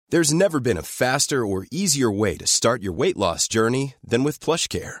There's never been a faster or easier way to start your weight loss journey than with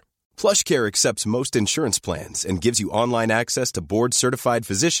PlushCare. PlushCare accepts most insurance plans and gives you online access to board-certified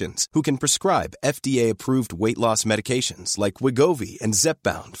physicians who can prescribe FDA-approved weight loss medications like Wegovy and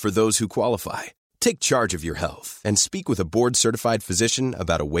Zepbound for those who qualify. Take charge of your health and speak with a board-certified physician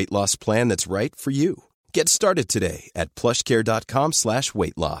about a weight loss plan that's right for you. Get started today at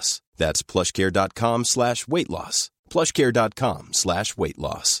plushcare.com/weight loss. That's plushcare.com/weight loss. plushcare.com/weight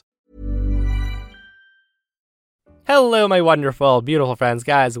loss. Hello, my wonderful, beautiful friends.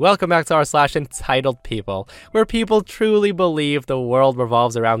 Guys, welcome back to /Entitled People, where people truly believe the world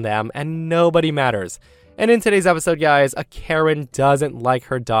revolves around them and nobody matters. And in today's episode, guys, a Karen doesn't like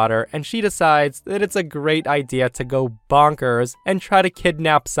her daughter, and she decides that it's a great idea to go bonkers and try to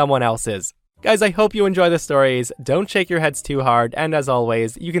kidnap someone else's. Guys, I hope you enjoy the stories. Don't shake your heads too hard, and as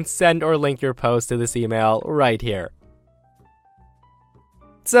always, you can send or link your post to this email right here.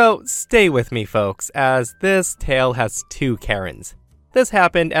 So, stay with me, folks, as this tale has two Karens. This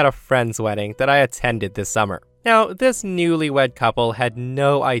happened at a friend's wedding that I attended this summer. Now, this newlywed couple had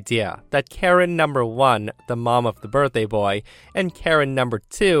no idea that Karen number 1, the mom of the birthday boy, and Karen number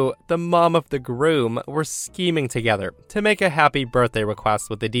 2, the mom of the groom, were scheming together to make a happy birthday request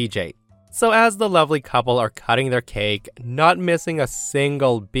with the DJ. So as the lovely couple are cutting their cake, not missing a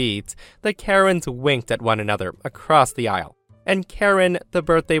single beat, the Karens winked at one another across the aisle. And Karen, the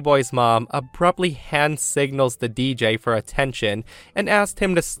birthday boy's mom, abruptly hand signals the DJ for attention and asked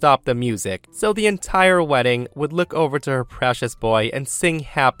him to stop the music so the entire wedding would look over to her precious boy and sing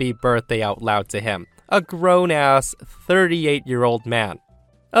happy birthday out loud to him, a grown-ass 38-year-old man.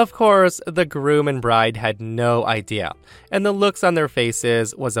 Of course, the groom and bride had no idea, and the looks on their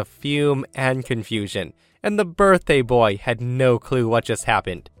faces was of fume and confusion, and the birthday boy had no clue what just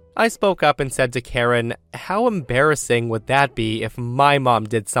happened. I spoke up and said to Karen, how embarrassing would that be if my mom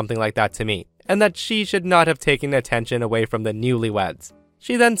did something like that to me, and that she should not have taken attention away from the newlyweds.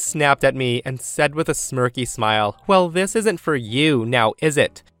 She then snapped at me and said with a smirky smile, well, this isn't for you now, is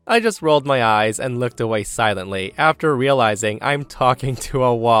it? I just rolled my eyes and looked away silently after realizing I'm talking to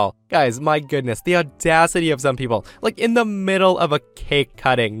a wall. Guys, my goodness, the audacity of some people, like in the middle of a cake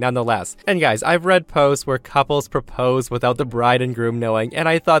cutting nonetheless. And guys, I've read posts where couples propose without the bride and groom knowing, and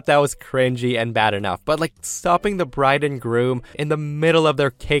I thought that was cringy and bad enough. But like stopping the bride and groom in the middle of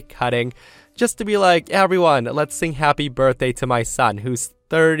their cake cutting just to be like, everyone, let's sing happy birthday to my son who's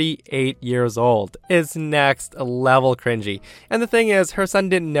 38 years old is next level cringy. And the thing is, her son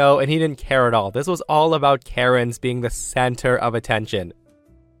didn't know and he didn't care at all. This was all about Karens being the center of attention.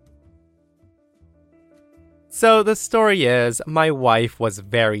 So the story is, my wife was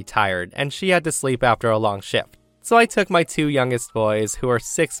very tired and she had to sleep after a long shift. So I took my two youngest boys, who are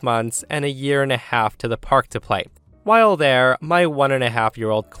 6 months and a year and a half, to the park to play. While there, my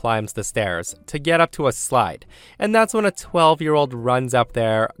 1.5-year-old climbs the stairs to get up to a slide, and that's when a 12-year-old runs up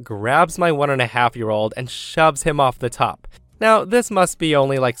there, grabs my 1.5-year-old, and shoves him off the top. Now, this must be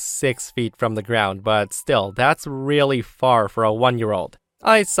only like 6 feet from the ground, but still, that's really far for a 1-year-old.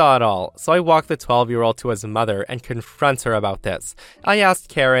 I saw it all, so I walked the 12-year-old to his mother and confront her about this. I asked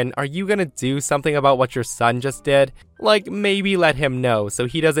Karen, are you gonna do something about what your son just did? Like, maybe let him know so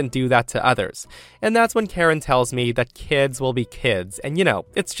he doesn't do that to others. And that's when Karen tells me that kids will be kids, and you know,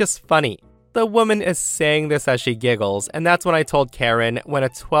 it's just funny. The woman is saying this as she giggles, and that's when I told Karen, when a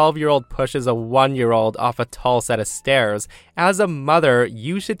 12-year-old pushes a 1-year-old off a tall set of stairs, as a mother,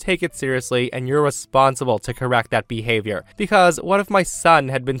 you should take it seriously and you're responsible to correct that behavior. Because what if my son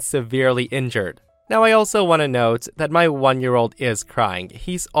had been severely injured? Now, I also want to note that my 1-year-old is crying.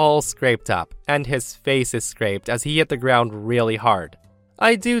 He's all scraped up, and his face is scraped as he hit the ground really hard.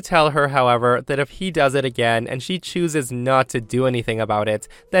 I do tell her, however, that if he does it again and she chooses not to do anything about it,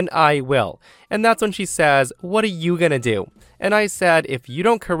 then I will. And that's when she says, what are you gonna do? And I said, if you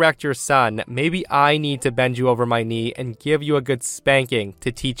don't correct your son, maybe I need to bend you over my knee and give you a good spanking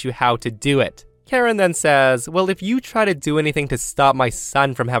to teach you how to do it. Karen then says, well, if you try to do anything to stop my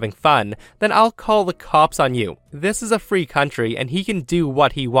son from having fun, then I'll call the cops on you. This is a free country and he can do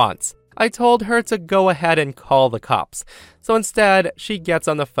what he wants. I told her to go ahead and call the cops. So instead, she gets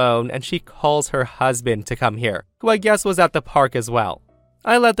on the phone and she calls her husband to come here, who I guess was at the park as well.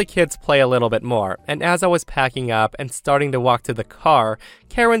 I let the kids play a little bit more, and as I was packing up and starting to walk to the car,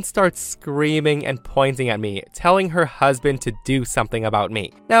 Karen starts screaming and pointing at me, telling her husband to do something about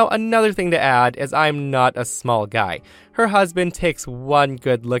me. Now, another thing to add is I'm not a small guy. Her husband takes one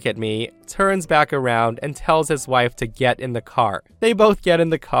good look at me, turns back around, and tells his wife to get in the car. They both get in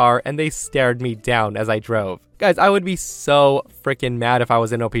the car and they stared me down as I drove. Guys, I would be so freaking mad if I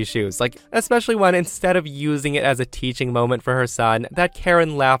was in OP's shoes. Especially when instead of using it as a teaching moment for her son, that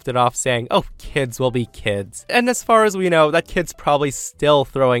Karen laughed it off saying, "Oh, kids will be kids." And as far as we know, that kid's probably still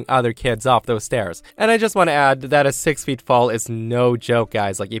throwing other kids off those stairs. And I just want to add that a 6-feet fall is no joke,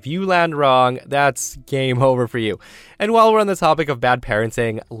 guys. If you land wrong, that's game over for you. And while we're on the topic of bad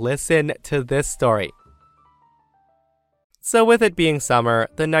parenting, listen to this story. So with it being summer,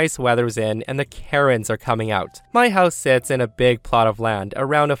 the nice weather's in and the Karens are coming out. My house sits in a big plot of land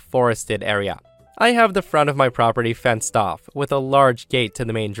around a forested area. I have the front of my property fenced off, with a large gate to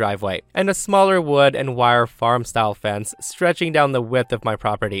the main driveway, and a smaller wood and wire farm-style fence stretching down the width of my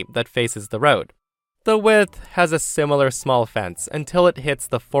property that faces the road. The width has a similar small fence until it hits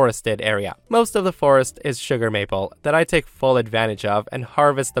the forested area. Most of the forest is sugar maple that I take full advantage of and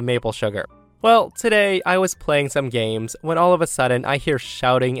harvest the maple sugar. Well, today I was playing some games when all of a sudden I hear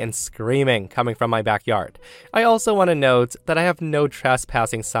shouting and screaming coming from my backyard. I also want to note that I have no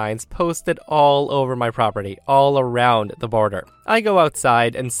trespassing signs posted all over my property, all around the border. I go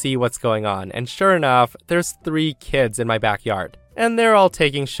outside and see what's going on, and sure enough, there's 3 kids in my backyard. And they're all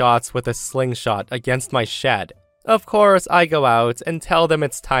taking shots with a slingshot against my shed. Of course, I go out and tell them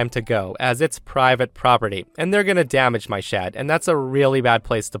it's time to go, as it's private property, and they're gonna damage my shed, and that's a really bad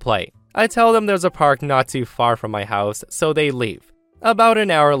place to play. I tell them there's a park not too far from my house, so they leave. About an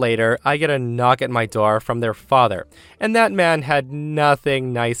hour later, I get a knock at my door from their father, and that man had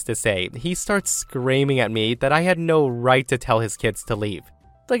nothing nice to say. He starts screaming at me that I had no right to tell his kids to leave.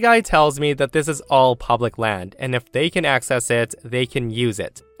 The guy tells me that this is all public land, and if they can access it, they can use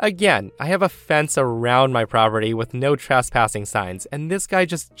it. Again, I have a fence around my property with no trespassing signs, and this guy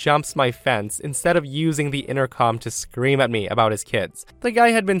just jumps my fence instead of using the intercom to scream at me about his kids. The guy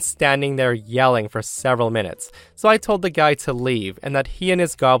had been standing there yelling for several minutes, so I told the guy to leave and that he and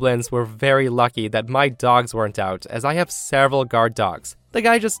his goblins were very lucky that my dogs weren't out, as I have several guard dogs. The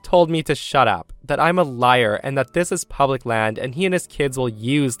guy just told me to shut up, that I'm a liar, and that this is public land and he and his kids will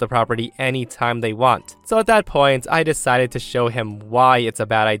use the property anytime they want. So at that point, I decided to show him why it's a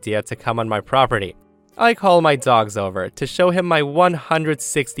bad idea to come on my property. I call my dogs over to show him my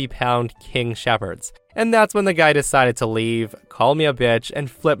 160-pound King Shepherds. And that's when the guy decided to leave, call me a bitch, and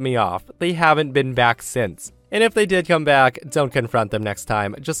flip me off. They haven't been back since. And if they did come back, don't confront them next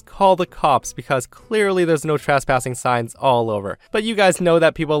time. Just call the cops because clearly there's no trespassing signs all over. But you guys know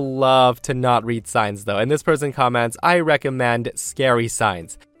that people love to not read signs though. And this person comments, I recommend scary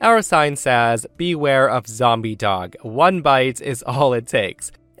signs. Our sign says, beware of zombie dog. 1 bite is all it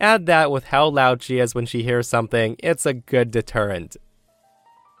takes. Add that with how loud she is when she hears something, it's a good deterrent.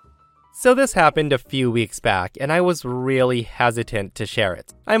 So this happened a few weeks back, and I was really hesitant to share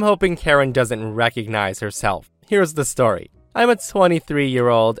it. I'm hoping Karen doesn't recognize herself. Here's the story. I'm a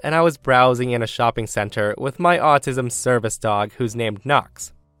 23-year-old, and I was browsing in a shopping center with my autism service dog who's named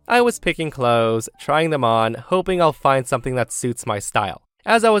Knox. I was picking clothes, trying them on, hoping I'll find something that suits my style.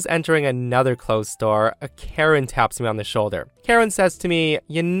 As I was entering another clothes store, a Karen taps me on the shoulder. Karen says to me,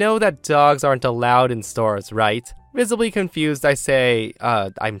 "You know that dogs aren't allowed in stores, right?" Visibly confused, I say,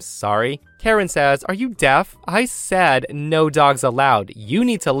 I'm sorry. Karen says, "Are you deaf? I said no dogs allowed. You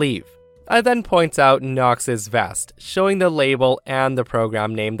need to leave." I then point out Knox's vest, showing the label and the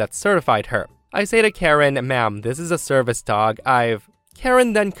program name that certified her. I say to Karen, "Ma'am, this is a service dog.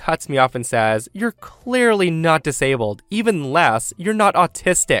 Karen then cuts me off and says, "You're clearly not disabled. Even less, you're not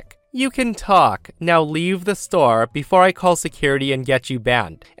autistic. You can talk. Now leave the store before I call security and get you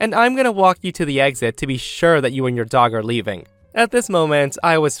banned. And I'm gonna walk you to the exit to be sure that you and your dog are leaving." At this moment,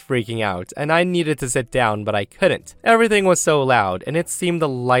 I was freaking out, and I needed to sit down, but I couldn't. Everything was so loud, and it seemed the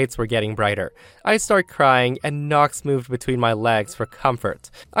lights were getting brighter. I start crying, and Knox moved between my legs for comfort.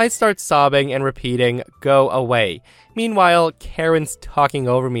 I start sobbing and repeating, "Go away." Meanwhile, Karen's talking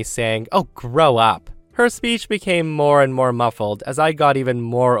over me saying, "Oh, grow up." Her speech became more and more muffled as I got even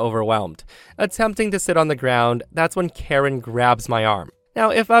more overwhelmed. Attempting to sit on the ground, that's when Karen grabs my arm. Now,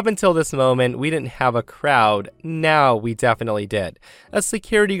 if up until this moment we didn't have a crowd, now we definitely did. A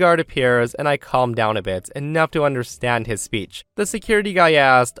security guard appears and I calm down a bit, enough to understand his speech. The security guy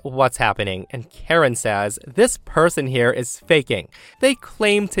asked, "What's happening?" And Karen says, "This person here is faking. They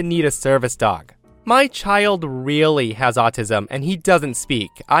claim to need a service dog. My child really has autism and he doesn't speak.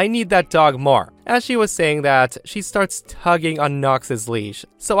 I need that dog more." As she was saying that, she starts tugging on Knox's leash,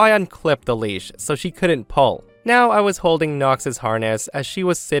 so I unclipped the leash so she couldn't pull. Now I was holding Knox's harness as she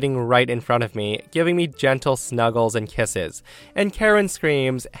was sitting right in front of me, giving me gentle snuggles and kisses. And Karen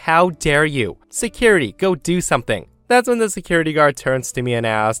screams, "How dare you? Security, go do something." That's when the security guard turns to me and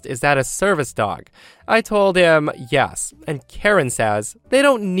asked, "Is that a service dog?" I told him yes, and Karen says, "They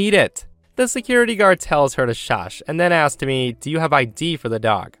don't need it." The security guard tells her to shush and then asks me, "Do you have ID for the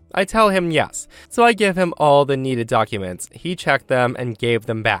dog?" I tell him yes, so I give him all the needed documents. He checked them and gave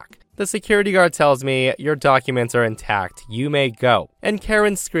them back. The security guard tells me, "Your documents are intact, you may go." And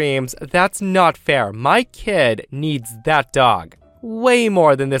Karen screams, "That's not fair, my kid needs that dog. Way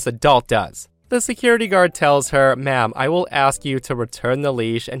more than this adult does." The security guard tells her, "Ma'am, I will ask you to return the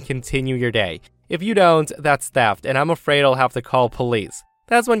leash and continue your day. If you don't, that's theft, and I'm afraid I'll have to call police."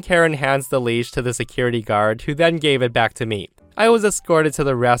 That's when Karen hands the leash to the security guard, who then gave it back to me. I was escorted to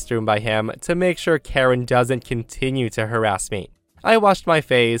the restroom by him to make sure Karen doesn't continue to harass me. I washed my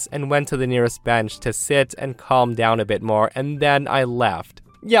face and went to the nearest bench to sit and calm down a bit more, and then I left.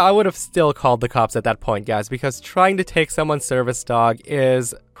 Yeah, I would have still called the cops at that point, guys, because trying to take someone's service dog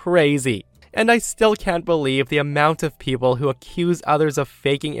is crazy. And I still can't believe the amount of people who accuse others of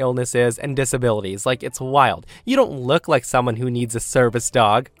faking illnesses and disabilities. Like, it's wild. You don't look like someone who needs a service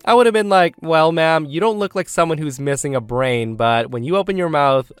dog. I would have been like, "Well, ma'am, you don't look like someone who's missing a brain, but when you open your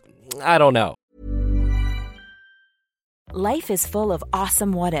mouth, I don't know." Life is full of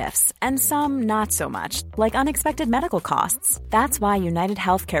awesome what-ifs, and some not so much, like unexpected medical costs. That's why United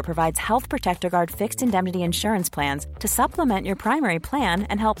Healthcare provides Health Protector Guard fixed indemnity insurance plans to supplement your primary plan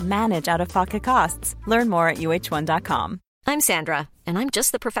and help manage out-of-pocket costs. Learn more at uh1.com. I'm Sandra, and I'm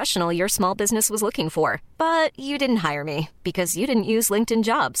just the professional your small business was looking for. But you didn't hire me because you didn't use LinkedIn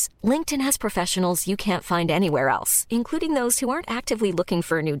Jobs. LinkedIn has professionals you can't find anywhere else, including those who aren't actively looking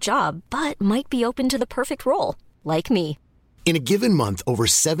for a new job, but might be open to the perfect role. Like me. In a given month, over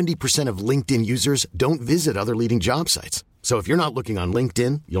 70% of LinkedIn users don't visit other leading job sites. So if you're not looking on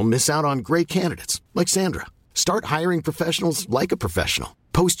LinkedIn, you'll miss out on great candidates like Sandra. Start hiring professionals like a professional.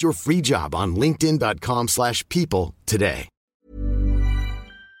 Post your free job on linkedin.com/people today.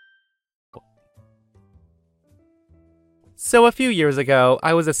 So a few years ago,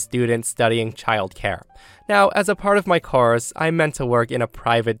 I was a student studying childcare. Now, as a part of my course, I meant to work in a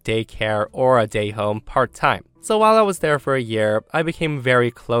private daycare or a day home part-time. So while I was there for a year, I became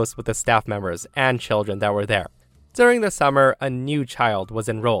very close with the staff members and children that were there. During the summer, a new child was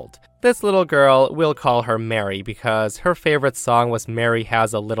enrolled. This little girl, we'll call her Mary because her favorite song was "Mary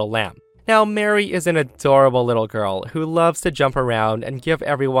Has a Little Lamb." Now, Mary is an adorable little girl who loves to jump around and give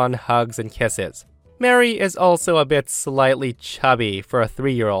everyone hugs and kisses. Mary is also a bit slightly chubby for a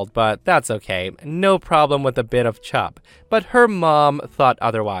 3-year-old, but that's okay. No problem with a bit of chub. But her mom thought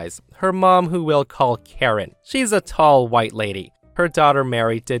otherwise. Her mom, who we'll call Karen. She's a tall white lady. Her daughter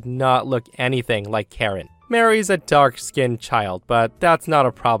Mary did not look anything like Karen. Mary's a dark-skinned child, but that's not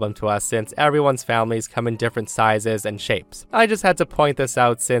a problem to us since everyone's families come in different sizes and shapes. I just had to point this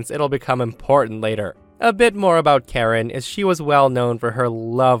out since it'll become important later. A bit more about Karen is she was well known for her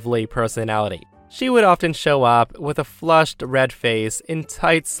lovely personality. She would often show up with a flushed red face in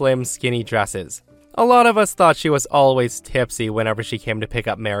tight, slim, skinny dresses. A lot of us thought she was always tipsy whenever she came to pick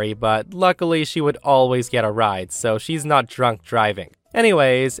up Mary, but luckily she would always get a ride, so she's not drunk driving.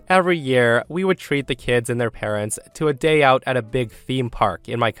 Anyways, every year, we would treat the kids and their parents to a day out at a big theme park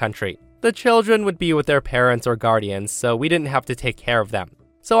in my country. The children would be with their parents or guardians, so we didn't have to take care of them.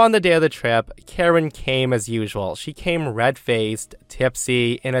 So on the day of the trip, Karen came as usual. She came red-faced,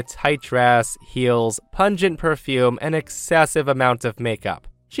 tipsy, in a tight dress, heels, pungent perfume, and excessive amount of makeup.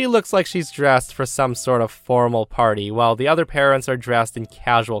 She looks like she's dressed for some sort of formal party, while the other parents are dressed in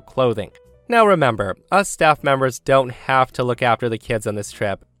casual clothing. Now remember, us staff members don't have to look after the kids on this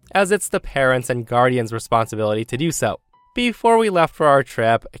trip, as it's the parents' and guardians' responsibility to do so. Before we left for our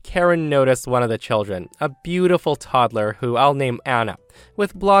trip, Karen noticed one of the children, a beautiful toddler who I'll name Anna,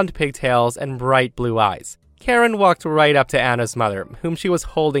 with blonde pigtails and bright blue eyes. Karen walked right up to Anna's mother, whom she was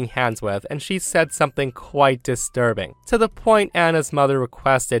holding hands with, and she said something quite disturbing, to the point Anna's mother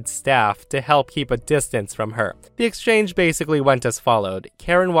requested staff to help keep a distance from her. The exchange basically went as followed.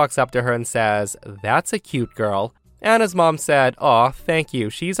 Karen walks up to her and says, "That's a cute girl." Anna's mom said, "Aw, thank you,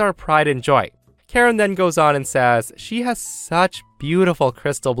 she's our pride and joy." Karen then goes on and says, "She has such beautiful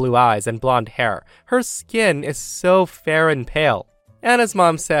crystal blue eyes and blonde hair. Her skin is so fair and pale." Anna's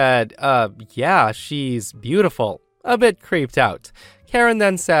mom said, yeah, she's beautiful." A bit creeped out. Karen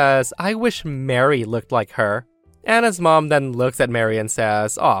then says, "I wish Mary looked like her." Anna's mom then looks at Mary and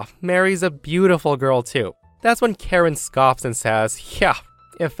says, "Aw, Mary's a beautiful girl too." That's when Karen scoffs and says, "Yeah,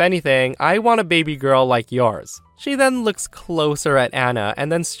 if anything, I want a baby girl like yours." She then looks closer at Anna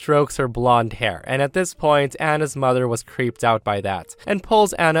and then strokes her blonde hair, and at this point, Anna's mother was creeped out by that and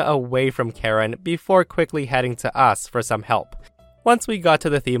pulls Anna away from Karen before quickly heading to us for some help. Once we got to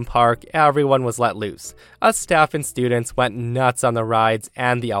the theme park, everyone was let loose. Us staff and students went nuts on the rides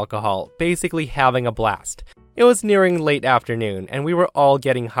and the alcohol, basically having a blast. It was nearing late afternoon, and we were all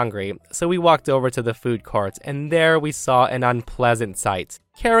getting hungry, so we walked over to the food court, and there we saw an unpleasant sight.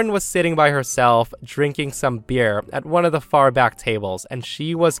 Karen was sitting by herself, drinking some beer at one of the far back tables, and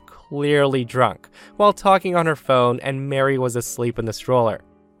she was clearly drunk, while talking on her phone, and Mary was asleep in the stroller.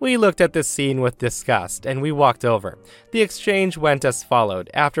 We looked at this scene with disgust, and we walked over. The exchange went as followed,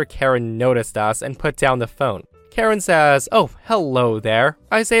 after Karen noticed us and put down the phone. Karen says, "Oh, hello there."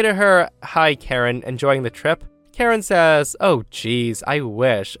 I say to her, "Hi, Karen, enjoying the trip?" Karen says, "Oh, geez, I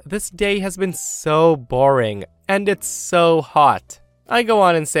wish. This day has been so boring, and it's so hot." I go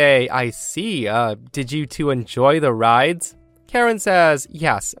on and say, "I see. Did you two enjoy the rides?" Karen says,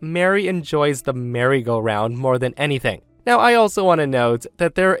 "Yes, Mary enjoys the merry-go-round more than anything." Now, I also want to note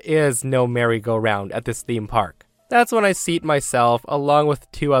that there is no merry-go-round at this theme park. That's when I seat myself along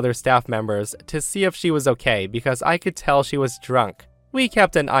with 2 other staff members to see if she was okay because I could tell she was drunk. We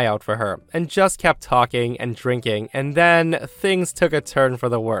kept an eye out for her and just kept talking and drinking, and then things took a turn for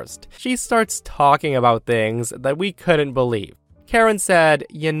the worst. She starts talking about things that we couldn't believe. Karen said,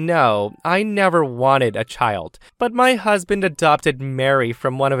 "You know, I never wanted a child, but my husband adopted Mary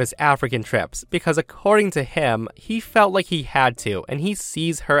from one of his African trips because according to him, he felt like he had to, and he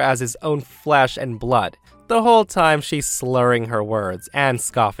sees her as his own flesh and blood." The whole time she's slurring her words and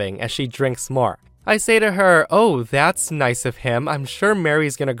scoffing as she drinks more. I say to her, "Oh, that's nice of him. I'm sure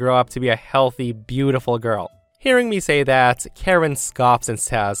Mary's gonna grow up to be a healthy, beautiful girl." Hearing me say that, Karen scoffs and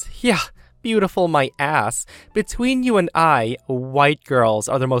says, "Yeah, beautiful my ass. Between you and I, white girls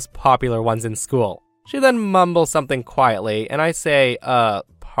are the most popular ones in school." She then mumbles something quietly, and I say,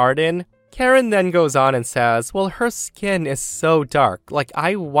 pardon? Karen then goes on and says, "Well, her skin is so dark, like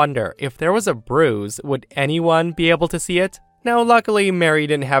I wonder if there was a bruise, would anyone be able to see it?" Now, luckily, Mary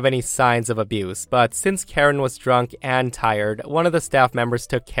didn't have any signs of abuse, but since Karen was drunk and tired, one of the staff members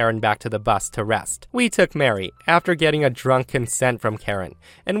took Karen back to the bus to rest. We took Mary, after getting a drunk consent from Karen,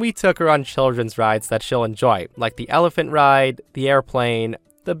 and we took her on children's rides that she'll enjoy, like the elephant ride, the airplane,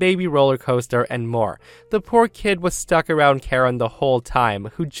 the baby roller coaster, and more. The poor kid was stuck around Karen the whole time,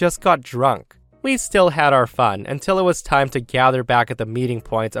 who just got drunk. We still had our fun until it was time to gather back at the meeting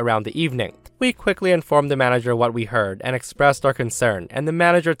point around the evening. We quickly informed the manager what we heard and expressed our concern, and the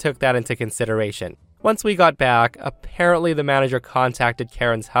manager took that into consideration. Once we got back, apparently the manager contacted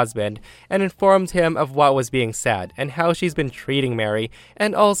Karen's husband and informed him of what was being said and how she's been treating Mary,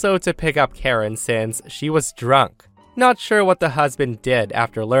 and also to pick up Karen since she was drunk. Not sure what the husband did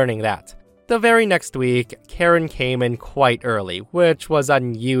after learning that. The very next week, Karen came in quite early, which was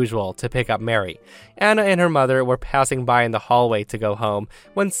unusual to pick up Mary. Anna and her mother were passing by in the hallway to go home,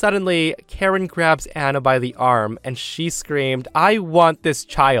 when suddenly Karen grabs Anna by the arm and she screamed, "I want this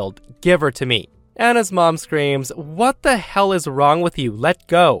child, give her to me." Anna's mom screams, "What the hell is wrong with you? Let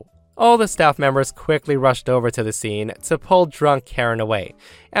go." All the staff members quickly rushed over to the scene to pull drunk Karen away.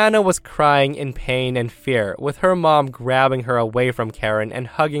 Anna was crying in pain and fear, with her mom grabbing her away from Karen and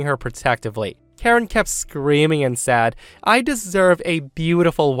hugging her protectively. Karen kept screaming and said, "I deserve a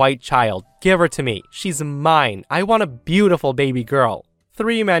beautiful white child. Give her to me. She's mine. I want a beautiful baby girl."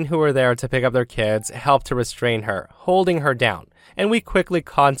 3 men who were there to pick up their kids helped to restrain her, holding her down, and we quickly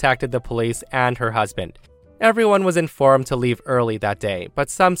contacted the police and her husband. Everyone was informed to leave early that day, but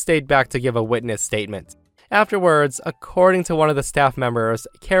some stayed back to give a witness statement. Afterwards, according to one of the staff members,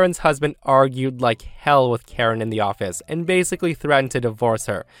 Karen's husband argued like hell with Karen in the office and basically threatened to divorce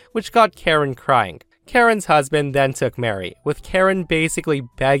her, which got Karen crying. Karen's husband then took Mary, with Karen basically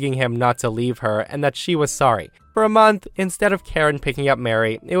begging him not to leave her and that she was sorry. For a month, instead of Karen picking up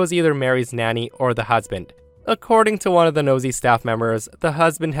Mary, it was either Mary's nanny or the husband. According to one of the nosy staff members, the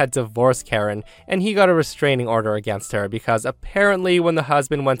husband had divorced Karen and he got a restraining order against her because apparently when the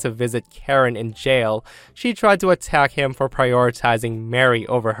husband went to visit Karen in jail, she tried to attack him for prioritizing Mary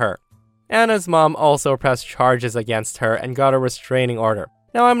over her. Anna's mom also pressed charges against her and got a restraining order.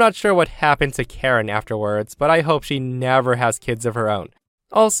 Now, I'm not sure what happened to Karen afterwards, but I hope she never has kids of her own.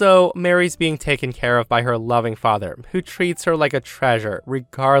 Also, Mary's being taken care of by her loving father, who treats her like a treasure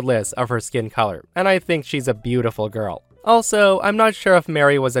regardless of her skin color, and I think she's a beautiful girl. Also, I'm not sure if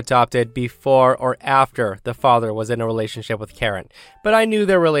Mary was adopted before or after the father was in a relationship with Karen, but I knew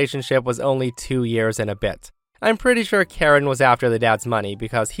their relationship was only 2 years and a bit. I'm pretty sure Karen was after the dad's money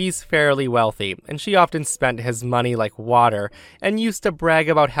because he's fairly wealthy, and she often spent his money like water and used to brag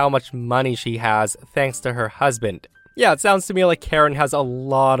about how much money she has thanks to her husband. Yeah, it sounds to me like Karen has a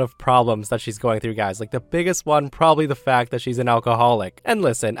lot of problems that she's going through, guys. Like, the biggest one, probably the fact that she's an alcoholic. And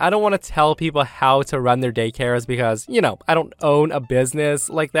listen, I don't want to tell people how to run their daycares because, I don't own a business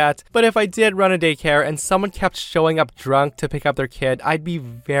like that. But if I did run a daycare and someone kept showing up drunk to pick up their kid, I'd be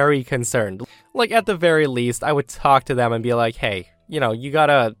very concerned. Like, at the very least, I would talk to them and be like, hey, you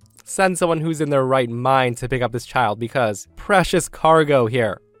gotta send someone who's in their right mind to pick up this child because precious cargo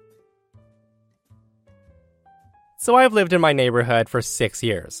here. So I've lived in my neighborhood for 6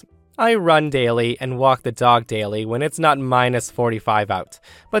 years. I run daily and walk the dog daily when it's not minus 45 out.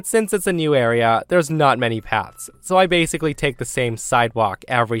 But since it's a new area, there's not many paths, so I basically take the same sidewalk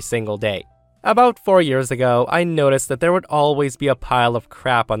every single day. About 4 years ago, I noticed that there would always be a pile of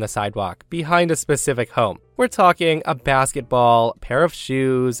crap on the sidewalk behind a specific home. We're talking a basketball, pair of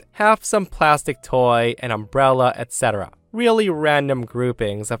shoes, half some plastic toy, an umbrella, etc. Really random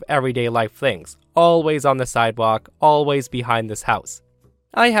groupings of everyday life things, always on the sidewalk, always behind this house.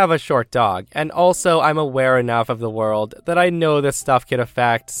 I have a short dog, and also I'm aware enough of the world that I know this stuff could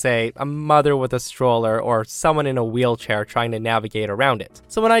affect, say, a mother with a stroller or someone in a wheelchair trying to navigate around it.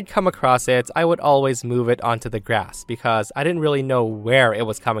 So when I'd come across it, I would always move it onto the grass because I didn't really know where it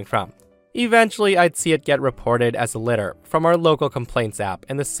was coming from. Eventually, I'd see it get reported as litter from our local complaints app,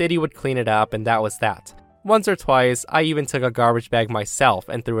 and the city would clean it up, and that was that. Once or twice, I even took a garbage bag myself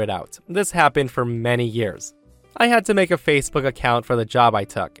and threw it out. This happened for many years. I had to make a Facebook account for the job I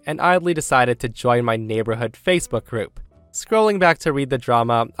took, and idly decided to join my neighborhood Facebook group. Scrolling back to read the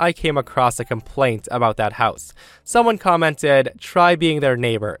drama, I came across a complaint about that house. Someone commented, "Try being their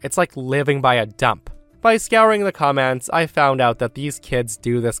neighbor, it's like living by a dump." By scouring the comments, I found out that these kids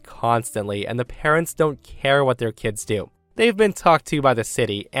do this constantly, and the parents don't care what their kids do. They've been talked to by the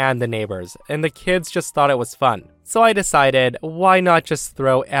city and the neighbors, and the kids just thought it was fun. So I decided, why not just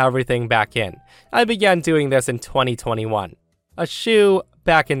throw everything back in? I began doing this in 2021. A shoe,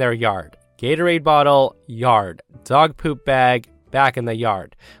 back in their yard. Gatorade bottle, yard. Dog poop bag, back in the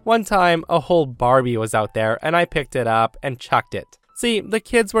yard. One time, a whole Barbie was out there, and I picked it up and chucked it. See, the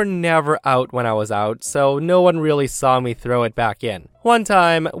kids were never out when I was out, so no one really saw me throw it back in. One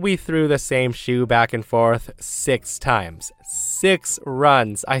time, we threw the same shoe back and forth 6 times. 6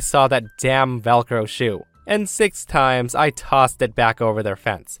 runs I saw that damn Velcro shoe. And 6 times I tossed it back over their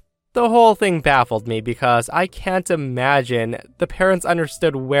fence. The whole thing baffled me because I can't imagine the parents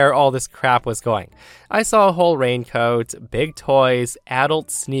understood where all this crap was going. I saw a whole raincoat, big toys,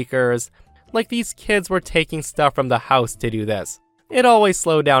 adult sneakers. Like these kids were taking stuff from the house to do this. It always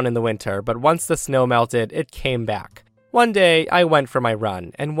slowed down in the winter, but once the snow melted, it came back. One day, I went for my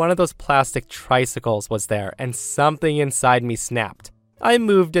run, and one of those plastic tricycles was there, and something inside me snapped. I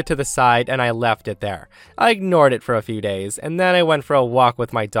moved it to the side, and I left it there. I ignored it for a few days, and then I went for a walk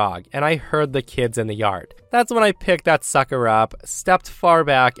with my dog, and I heard the kids in the yard. That's when I picked that sucker up, stepped far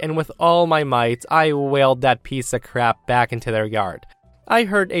back, and with all my might, I wailed that piece of crap back into their yard. I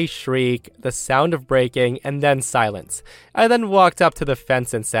heard a shriek, the sound of breaking, and then silence. I then walked up to the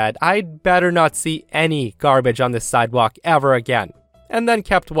fence and said, I'd better not see any garbage on this sidewalk ever again. And then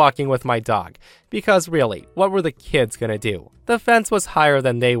kept walking with my dog. Because really, what were the kids gonna do? The fence was higher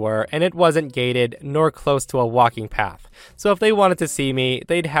than they were, and it wasn't gated nor close to a walking path. So if they wanted to see me,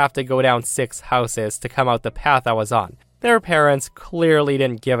 they'd have to go down 6 houses to come out the path I was on. Their parents clearly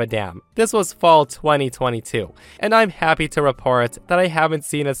didn't give a damn. This was fall 2022, and I'm happy to report that I haven't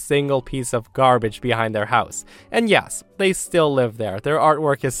seen a single piece of garbage behind their house. And yes, they still live there. Their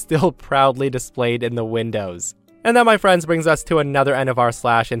artwork is still proudly displayed in the windows. And that, my friends, brings us to another end of our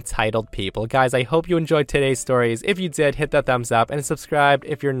 / entitled people. Guys, I hope you enjoyed today's stories. If you did, hit that thumbs up and subscribe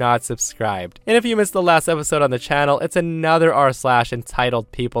if you're not subscribed. And if you missed the last episode on the channel, it's another r /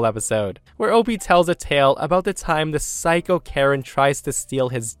 entitled people episode, where OP tells a tale about the time the psycho Karen tries to steal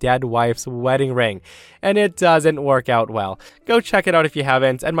his dead wife's wedding ring, and it doesn't work out well. Go check it out if you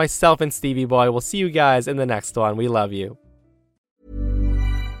haven't, and myself and Stevie Boy will see you guys in the next one. We love you.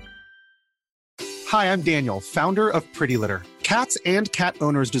 Hi, I'm Daniel, founder of Pretty Litter. Cats and cat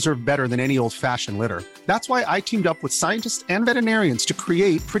owners deserve better than any old-fashioned litter. That's why I teamed up with scientists and veterinarians to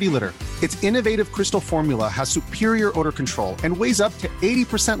create Pretty Litter. Its innovative crystal formula has superior odor control and weighs up to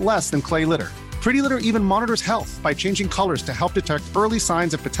 80% less than clay litter. Pretty Litter even monitors health by changing colors to help detect early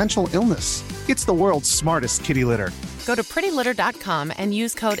signs of potential illness. It's the world's smartest kitty litter. Go to prettylitter.com and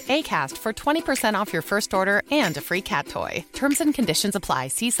use code ACAST for 20% off your first order and a free cat toy. Terms and conditions apply.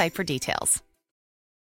 See site for details.